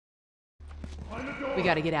We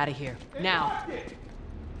gotta get out of here. Now.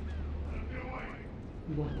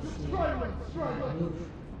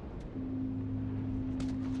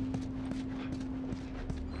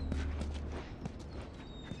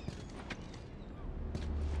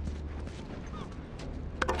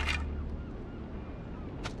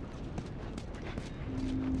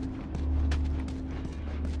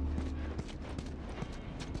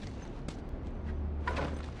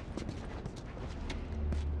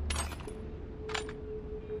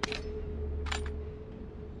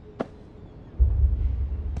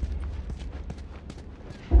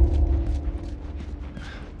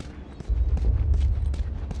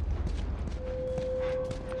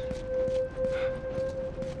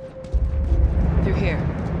 Through here.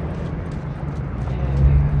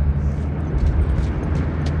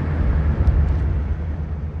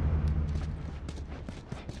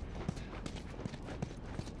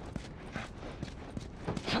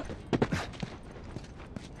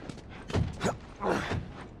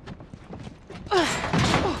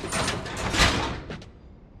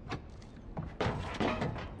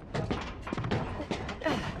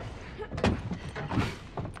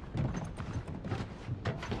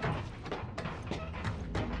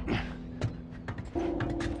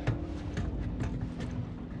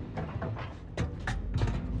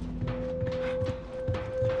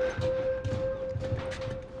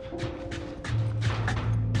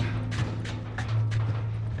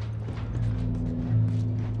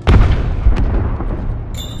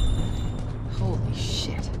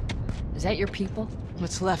 Is that your people?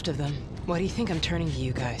 What's left of them. Why do you think I'm turning to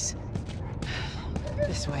you guys?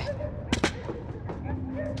 This way.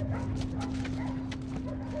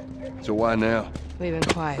 So why now? We've been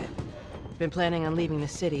quiet. Been planning on leaving the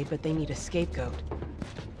city, but they need a scapegoat.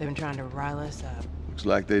 They've been trying to rile us up. Looks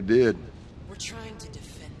like they did. We're trying to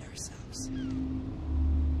defend ourselves.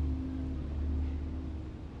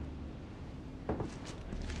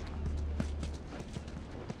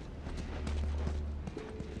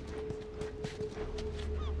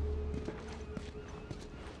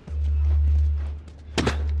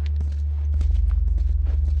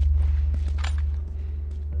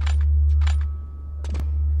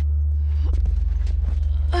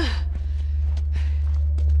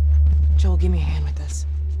 Joel, give me a hand with this.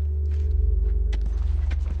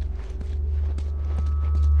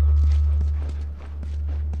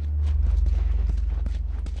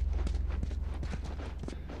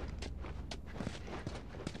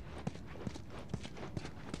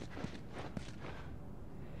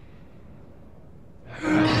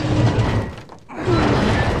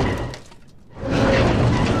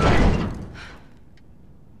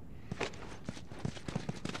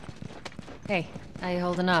 Hey, how you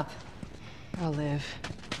holding up? I'll live.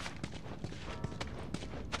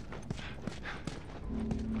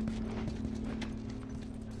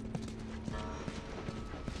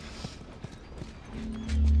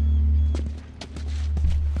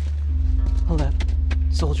 Hold up.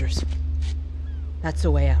 Soldiers. That's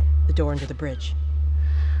the way out. The door into the bridge.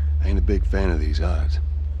 I ain't a big fan of these odds.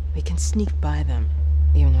 We can sneak by them,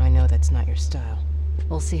 even though I know that's not your style.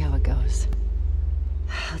 We'll see how it goes.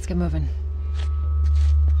 Let's get moving.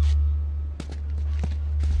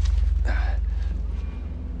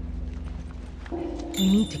 We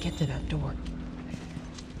need to get to that door.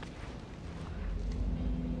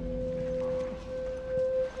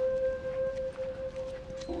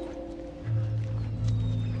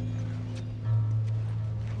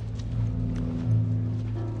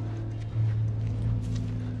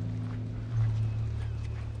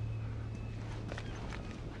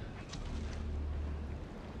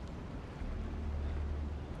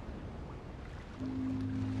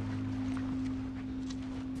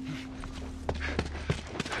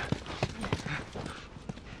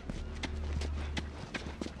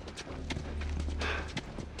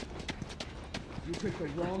 You picked the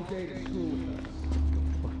wrong day to screw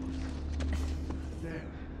with us. Damn.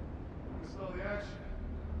 We saw the action.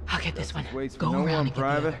 I'll get this one. Waits for Go no around one, and get the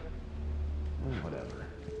Private. other. Oh, whatever.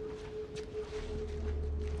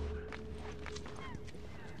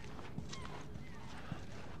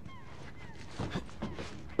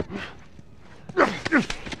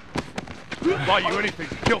 Buy you anything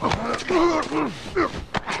to kill him. Good.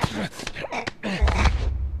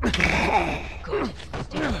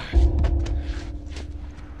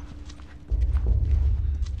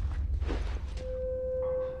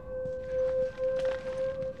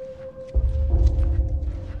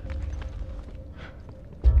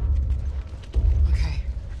 Okay,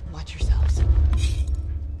 watch yourselves.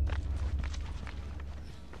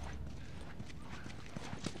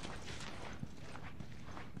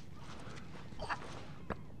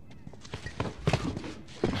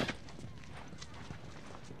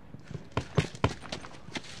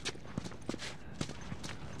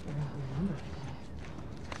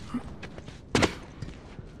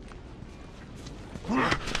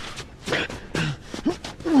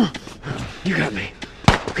 You got me.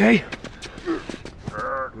 Okay?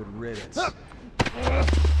 Good riddance.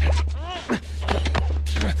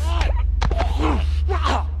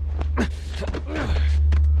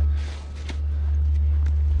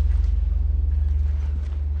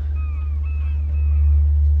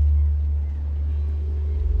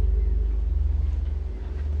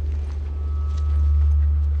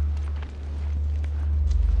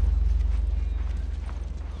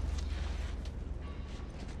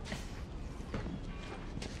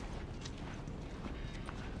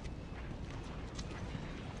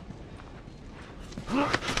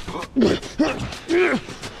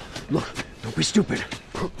 Look, don't be stupid.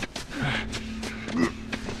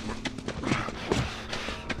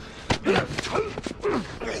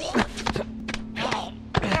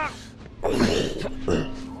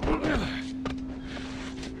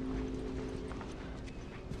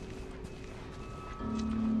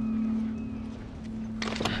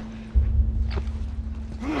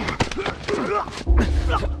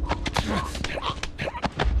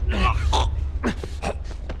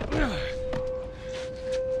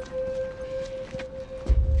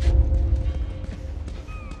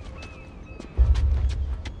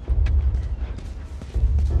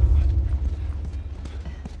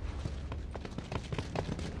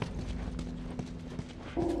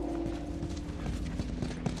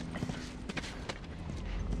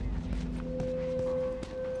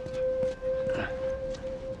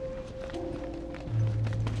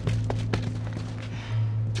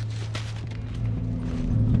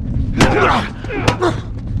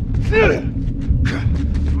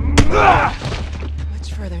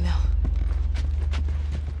 Much further now.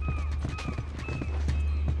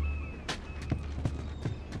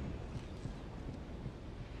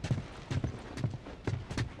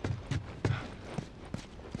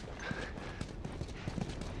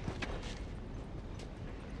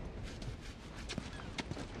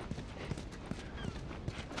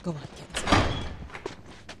 Go on, kids.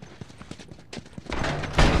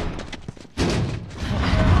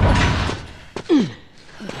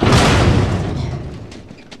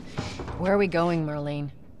 Where are we going, Marlene?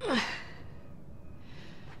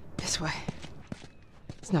 This way.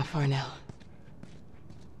 It's not far now.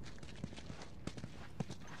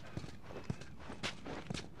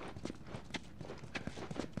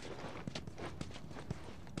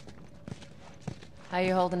 How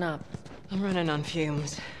you holding up? I'm running on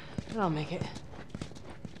fumes, but I'll make it.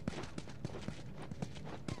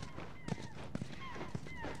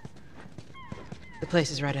 The place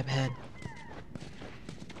is right up ahead.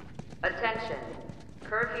 Attention.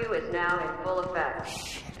 Curfew is now in full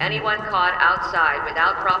effect. Anyone caught outside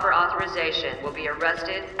without proper authorization will be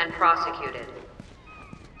arrested and prosecuted.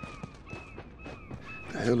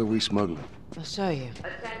 The hell are we smuggling? I'll show you.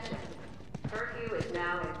 Attention. Curfew is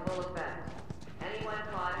now in full effect. Anyone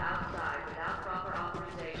caught outside without proper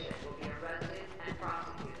authorization will be arrested and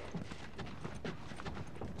prosecuted.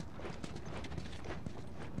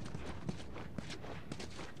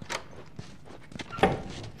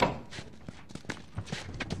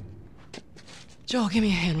 Joel, give me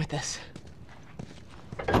a hand with this.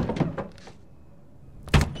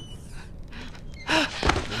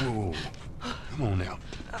 Whoa. Come on now.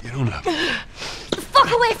 Get on up.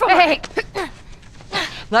 Fuck away from me!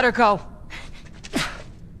 Let her go.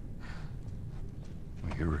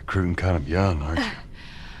 Well, you're recruiting kind of young, aren't you?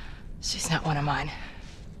 She's not one of mine.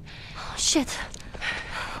 Shit.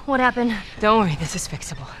 What happened? Don't worry, this is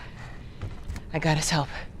fixable. I got his help.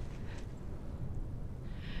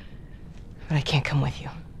 But I can't come with you.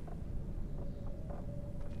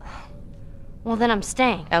 Well, then I'm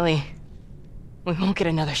staying. Ellie, we won't get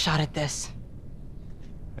another shot at this.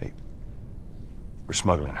 Hey, we're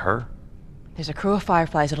smuggling her? There's a crew of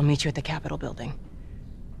Fireflies that'll meet you at the Capitol building.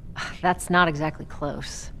 That's not exactly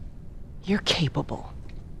close. You're capable.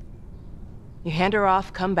 You hand her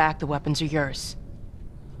off, come back, the weapons are yours.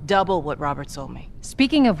 Double what Robert sold me.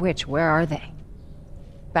 Speaking of which, where are they?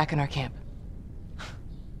 Back in our camp.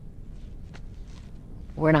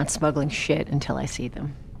 We're not smuggling shit until I see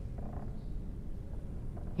them.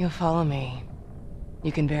 You'll follow me.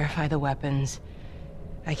 You can verify the weapons.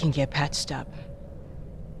 I can get patched up.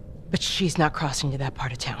 But she's not crossing to that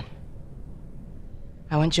part of town.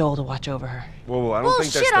 I want Joel to watch over her. Whoa, I don't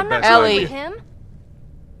think that's Bullshit, the I'm not best Ellie. idea. with him.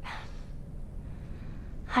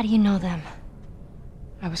 How do you know them?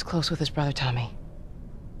 I was close with his brother Tommy.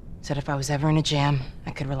 Said if I was ever in a jam,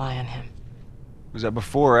 I could rely on him. Was that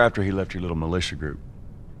before or after he left your little militia group?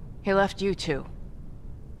 He left you too.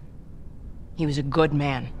 He was a good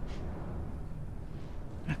man.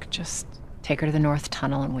 I could just take her to the North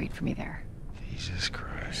Tunnel and wait for me there. Jesus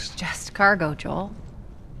Christ. Just cargo, Joel.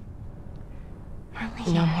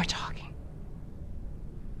 Marlene. No more talking.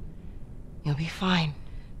 You'll be fine.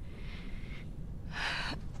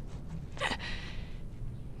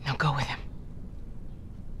 Now go with him.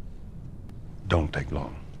 Don't take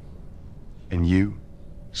long. And you,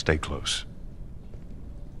 stay close.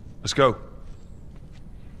 Let's go.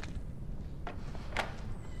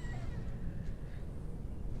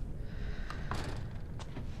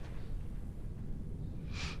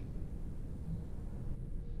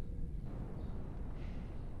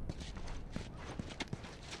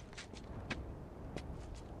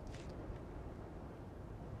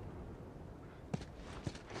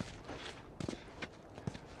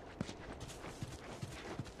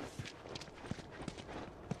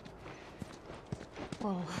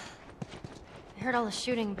 Whoa. I heard all the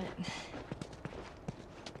shooting, but...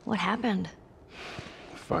 what happened?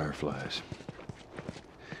 Fireflies.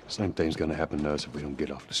 Same thing's gonna happen to us if we don't get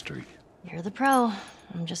off the street. You're the pro.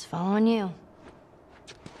 I'm just following you.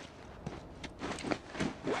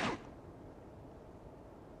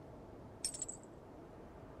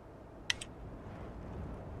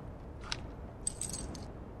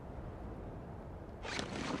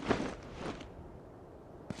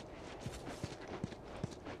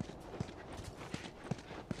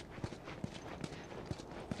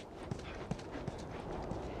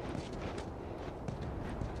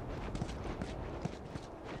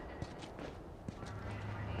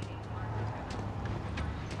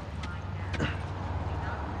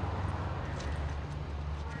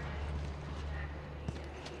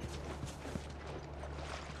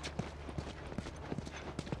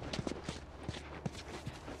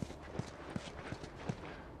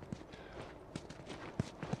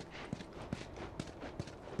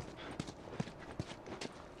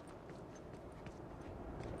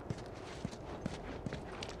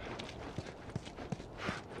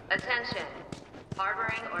 Attention.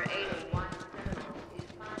 Harboring or aiding one criminal is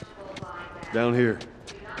punishable by death. Down here.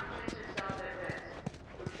 Do not place yourself at risk.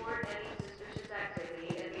 Report any suspicious activity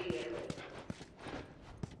immediately.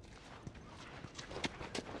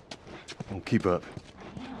 Don't keep up.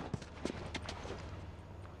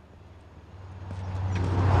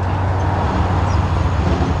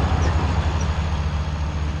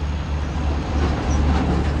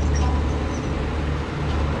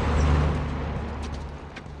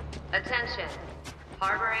 Attention.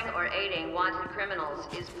 Harboring or aiding wanted criminals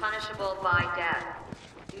is punishable by death.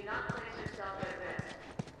 Do not place yourself at risk.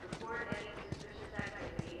 Report any suspicious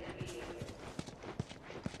activity immediately.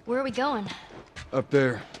 Where are we going? Up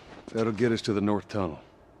there. That'll get us to the north tunnel.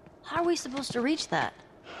 How are we supposed to reach that?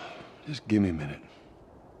 Just give me a minute.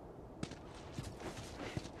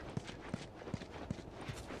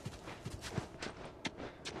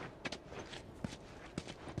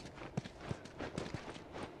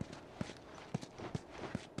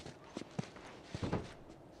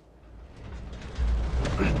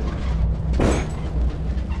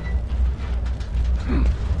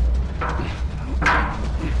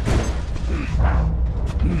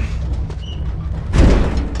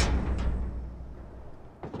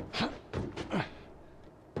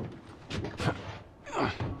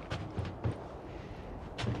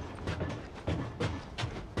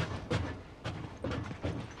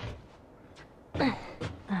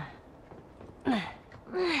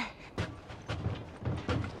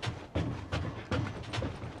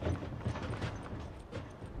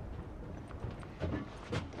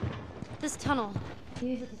 This tunnel. Do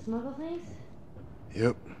you use it to smuggle things?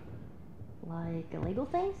 Yep. Like illegal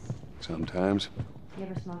things? Sometimes. You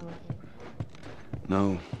ever smuggle a kid?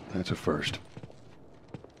 No, that's a first.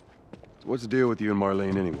 So what's the deal with you and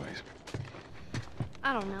Marlene anyways?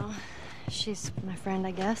 I don't know. She's my friend,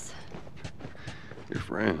 I guess. Your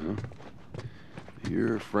friend, huh?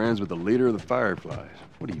 You're friends with the leader of the Fireflies.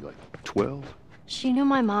 What are you, like 12? She knew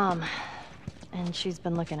my mom, and she's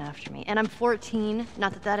been looking after me. And I'm 14.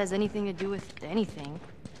 Not that that has anything to do with anything.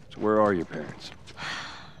 So where are your parents?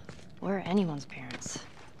 Where are anyone's parents?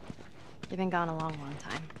 They've been gone a long, long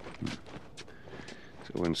time.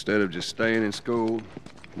 So instead of just staying in school,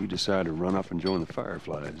 you decide to run off and join the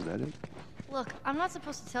Fireflies, is that it? Look, I'm not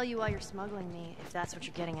supposed to tell you why you're smuggling me, if that's what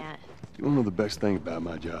you're getting at. You wanna know the best thing about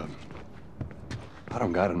my job? I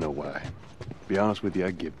don't gotta know why. To be honest with you,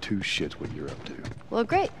 I give two shits what you're up to. Well,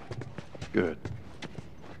 great. Good.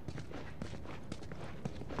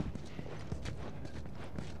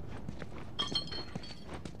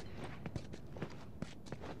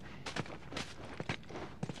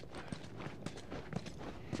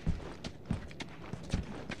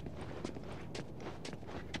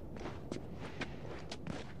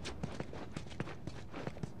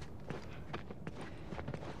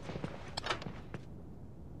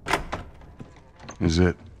 Is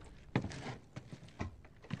it?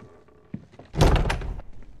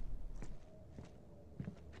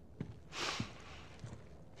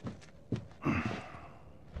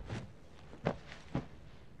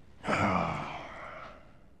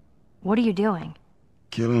 What are you doing?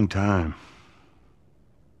 Killing time.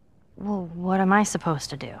 Well, what am I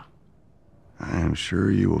supposed to do? I am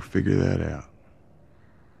sure you will figure that out.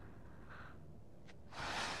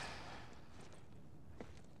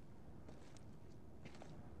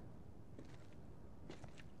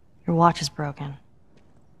 Your watch is broken.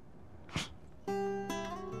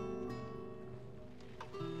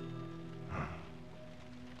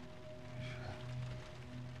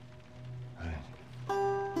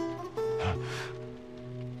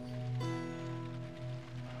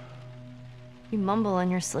 You mumble in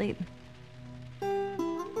your sleep.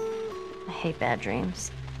 I hate bad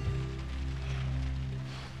dreams.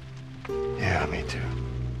 Yeah, me too.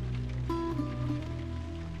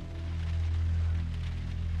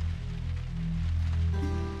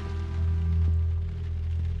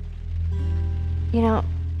 You know,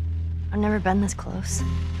 I've never been this close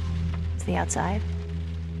to the outside. I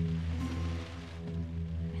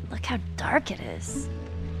mean, look how dark it is.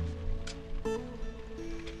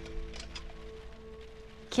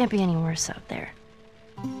 Can't be any worse out there.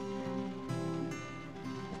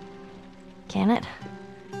 Can it?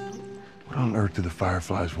 What on earth do the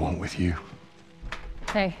Fireflies want with you?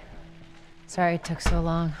 Hey. Sorry it took so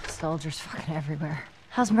long. Soldiers fucking everywhere.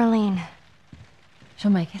 How's Marlene?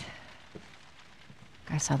 She'll make it.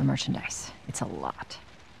 I saw the merchandise. It's a lot.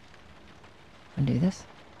 Wanna do this?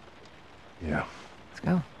 Yeah. Let's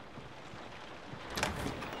go.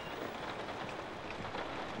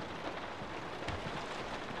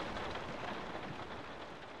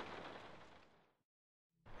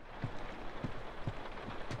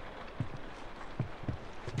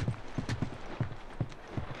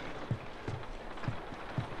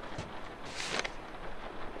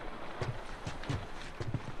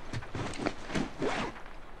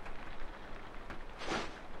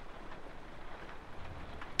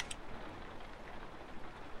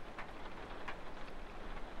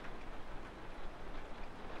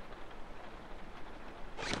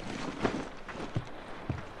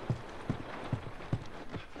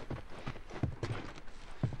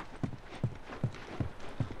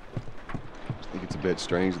 Think it's a bit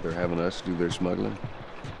strange that they're having us do their smuggling?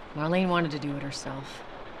 Marlene wanted to do it herself.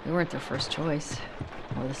 We weren't their first choice.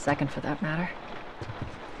 Or the second, for that matter.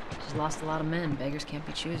 She's lost a lot of men. Beggars can't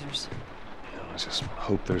be choosers. I just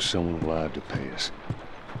hope there's someone alive to pay us.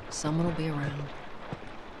 Someone will be around.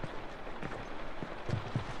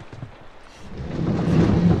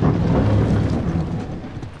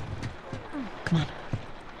 Come on.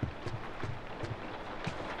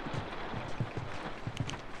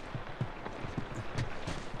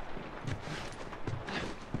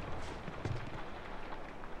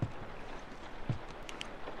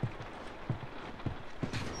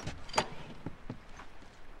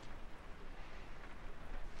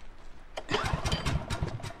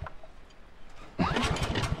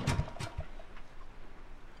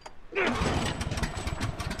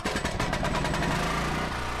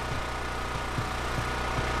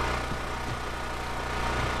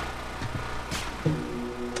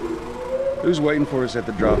 Who's waiting for us at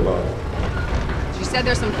the drop-off? She said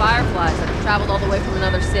there's some Fireflies that have traveled all the way from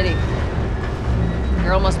another city. The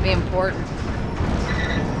girl must be important.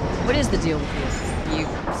 What is the deal with you?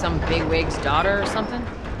 You some bigwig's daughter or something?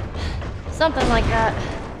 Something like that.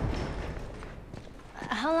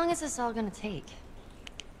 How long is this all gonna take?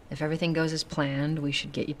 If everything goes as planned, we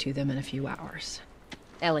should get you to them in a few hours.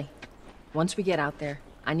 Ellie, once we get out there,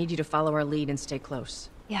 I need you to follow our lead and stay close.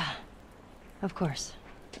 Yeah, of course.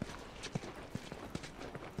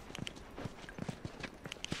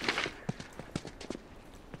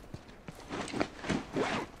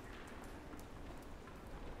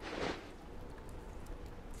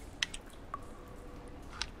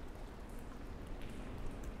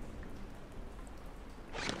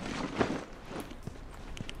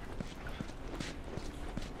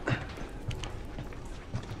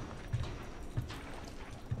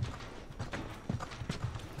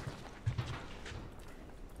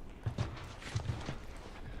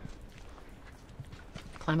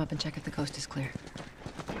 Climb up and check if the coast is clear.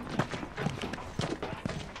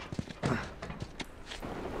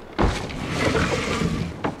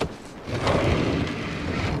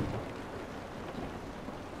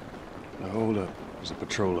 Now hold up. There's a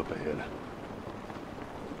patrol up ahead.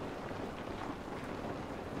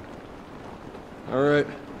 All right.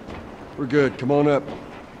 We're good. Come on up.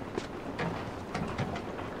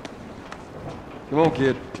 Come on,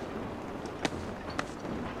 kid.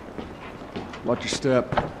 Watch your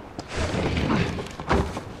step.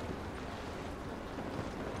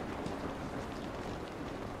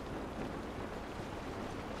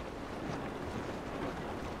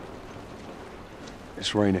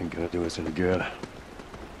 This rain ain't gonna do us any good.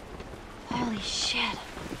 Holy shit.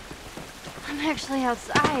 I'm actually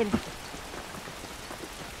outside.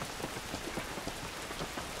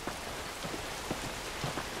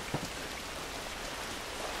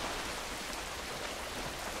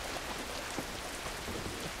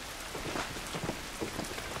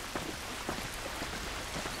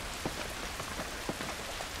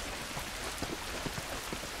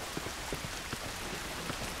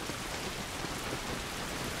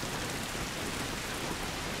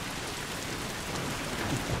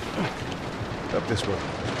 Up this way.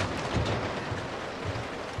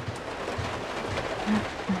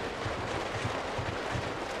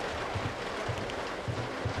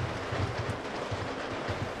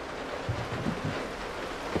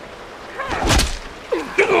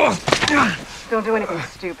 Don't do anything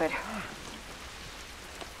stupid.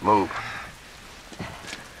 Move.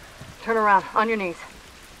 Turn around, on your knees.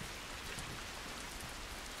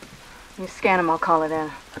 You scan him, I'll call it in.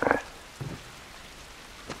 All right.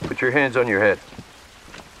 Put your hands on your head.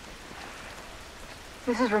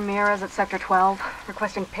 This is Ramirez at Sector 12,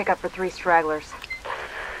 requesting pickup for 3 stragglers.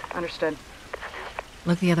 Understood.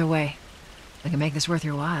 Look the other way. We can make this worth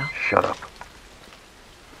your while. Shut up.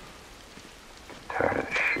 Tired of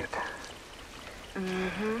this shit.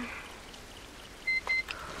 Mm-hmm.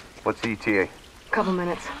 What's the ETA? Couple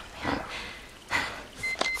minutes.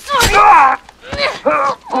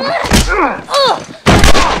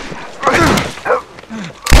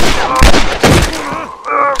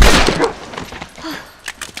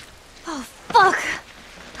 Oh, fuck!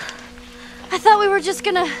 I thought we were just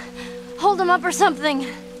gonna hold him up or something.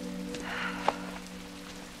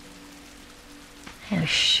 Holy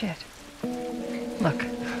shit. Look.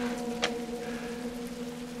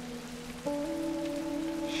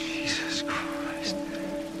 Jesus Christ.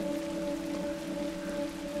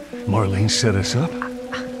 Marlene set us up?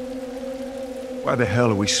 Why the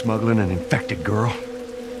hell are we smuggling an infected girl?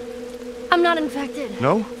 I'm not infected.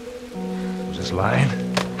 No? Was this lying?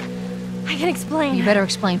 I can explain. You better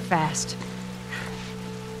explain fast.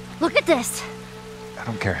 Look at this. I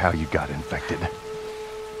don't care how you got infected.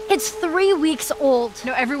 It's 3 weeks old.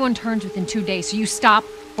 No, everyone turns within 2 days, so you stop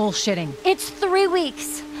bullshitting. It's 3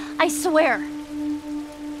 weeks. I swear.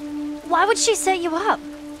 Why would she set you up?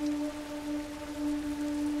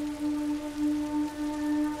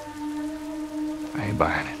 I ain't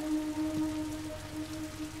buying it.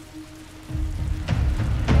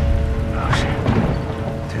 Oh, shit.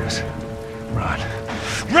 Tess, run.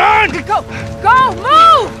 Run! Go! Go!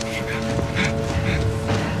 Move!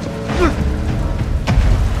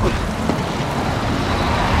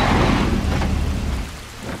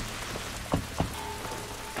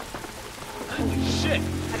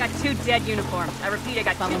 I got 2 dead uniforms. I repeat, I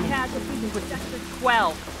got 2 casualties with Sector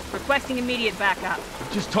 12. Requesting immediate backup.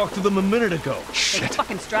 Just talked to them a minute ago. Those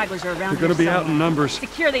fucking stragglers are around They're gonna here be out in somewhere. numbers.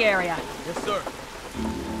 Secure the area. Yes, sir.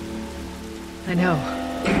 I know.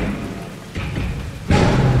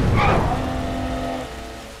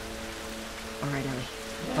 All right, Ellie.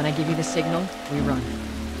 When I give you the signal, we run.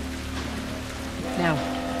 Now,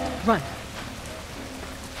 run.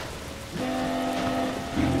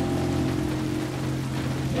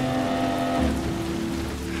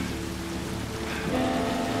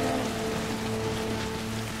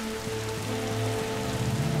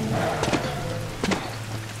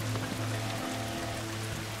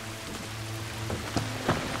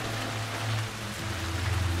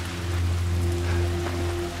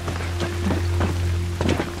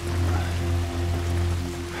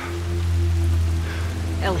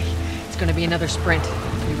 Ellie, it's gonna be another sprint.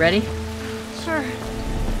 You ready? Sure.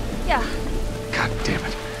 Yeah. God damn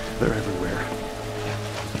it. They're everywhere.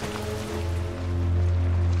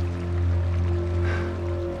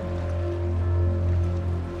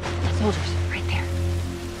 Soldiers, right there.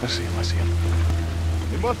 I see him, I see him.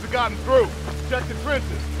 They must have gotten through. Check the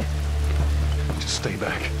trenches. Just stay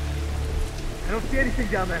back. I don't see anything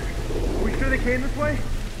down there. Are we sure they came this way?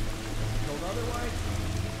 Told otherwise?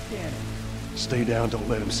 Scan it. Stay down, don't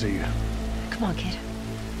let him see you. Come on, kid.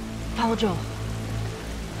 Follow Joel.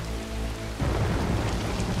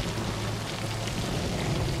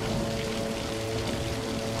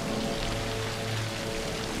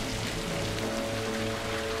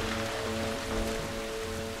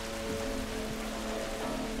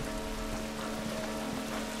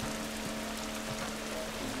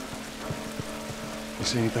 You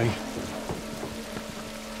see anything?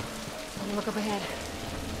 Look up ahead.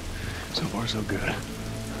 So far, so good.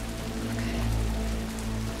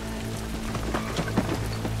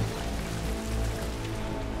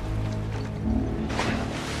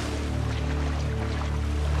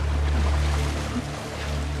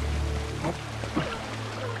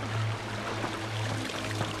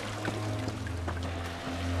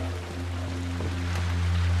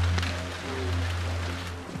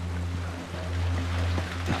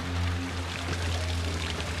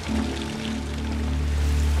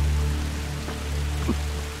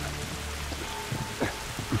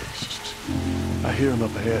 I hear him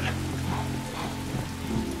up ahead.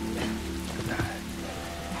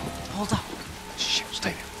 Hold on. Shit,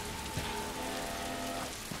 stay there.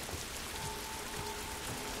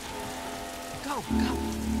 Go, go.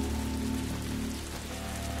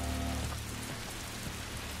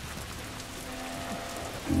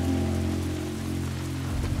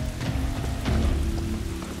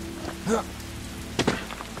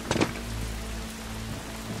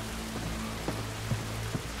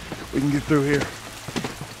 We can get through here.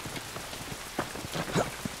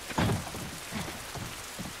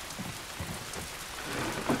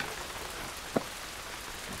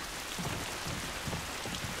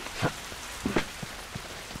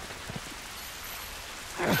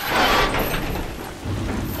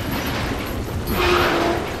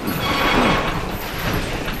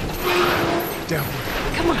 Down.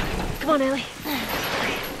 Come on, Ellie.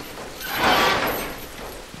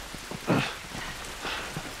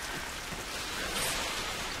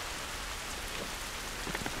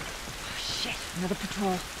 Shit, another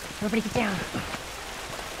patrol. Everybody get down.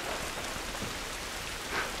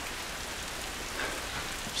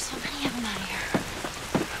 There's so many of them out here.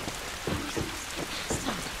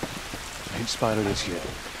 I ain't spotted us yet.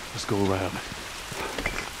 Let's go around.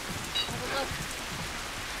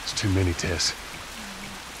 It's too many, Tess.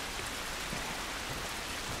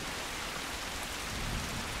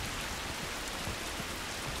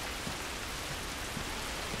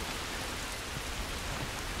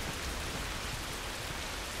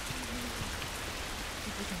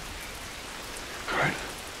 All right.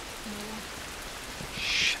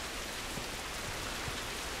 Shit.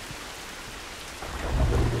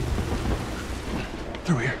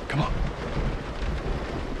 Through here, come on.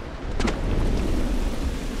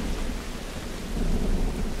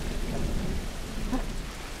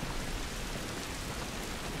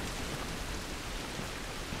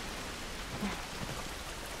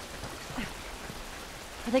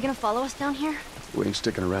 Are they gonna follow us down here? We ain't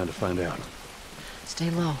sticking around to find out. Stay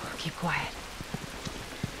low. Keep quiet.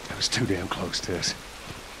 That was too damn close, Tess.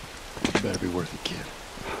 You better be worth it, kid.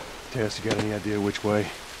 Tess, you got any idea which way?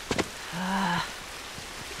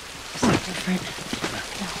 Is it different?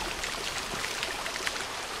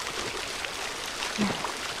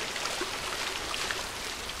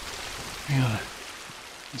 Hang on.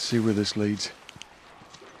 Let's see where this leads.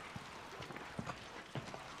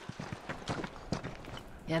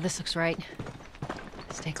 Yeah, this looks right.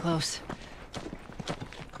 Stay close.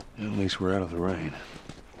 At least we're out of the rain.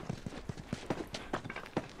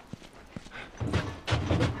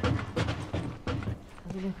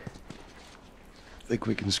 Think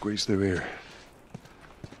we can squeeze through here.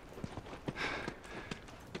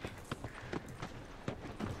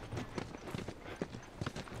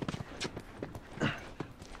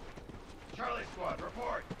 Charlie Squad,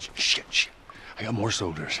 report. Shit. I got more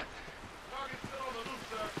soldiers. Target still on the loose,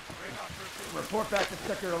 sir. Report back to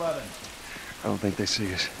Sector 11. I don't think they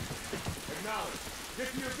see us. Acknowledge. Get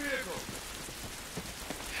to your vehicle.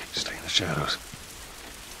 Stay in the shadows.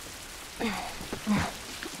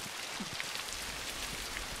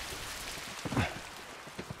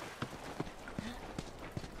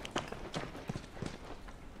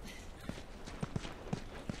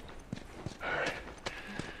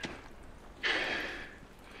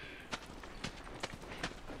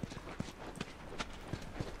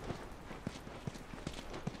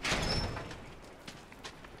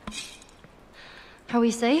 Are we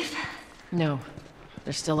safe? No,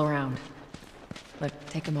 they're still around. Look,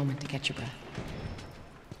 take a moment to catch your breath.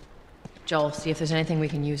 Joel, see if there's anything we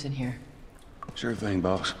can use in here. Sure thing,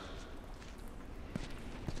 boss.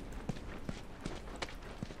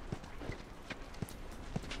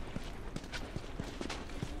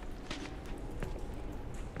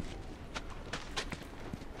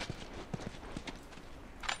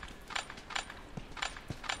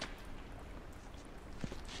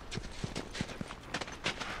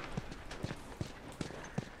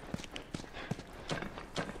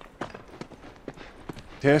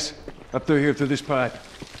 Tess, up through here through this pipe.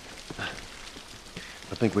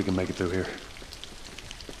 I think we can make it through here.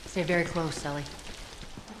 Stay very close, Ellie.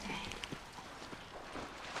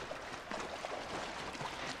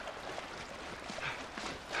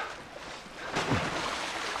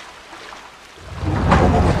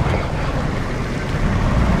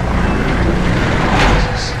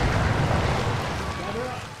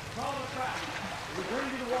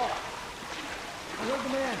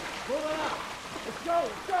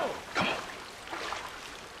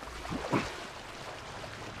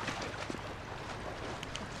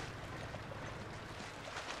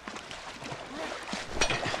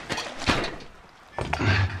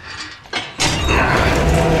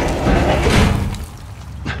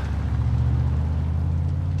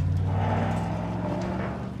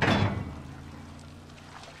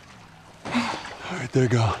 All right, they're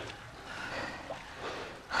gone.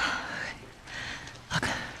 Look,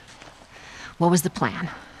 what was the plan?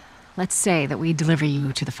 Let's say that we deliver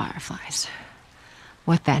you to the Fireflies.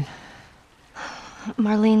 What then?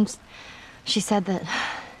 Marlene, she said that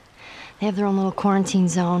they have their own little quarantine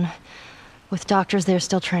zone with doctors there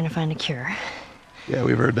still trying to find a cure. Yeah,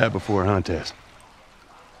 we've heard that before, huh, Tess?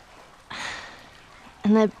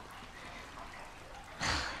 And that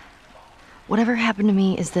whatever happened to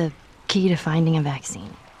me is the key to finding a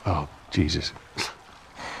vaccine. Oh, Jesus.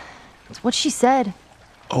 It's what she said.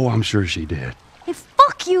 Oh, I'm sure she did. Hey,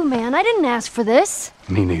 fuck you, man. I didn't ask for this.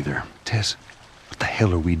 Me neither. Tess, what the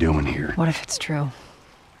hell are we doing here? What if it's true?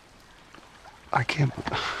 I can't...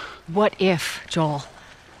 What if, Joel?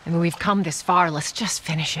 I mean, we've come this far. Let's just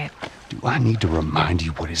finish it. Do I need to remind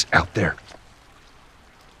you what is out there?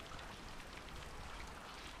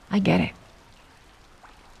 I get it.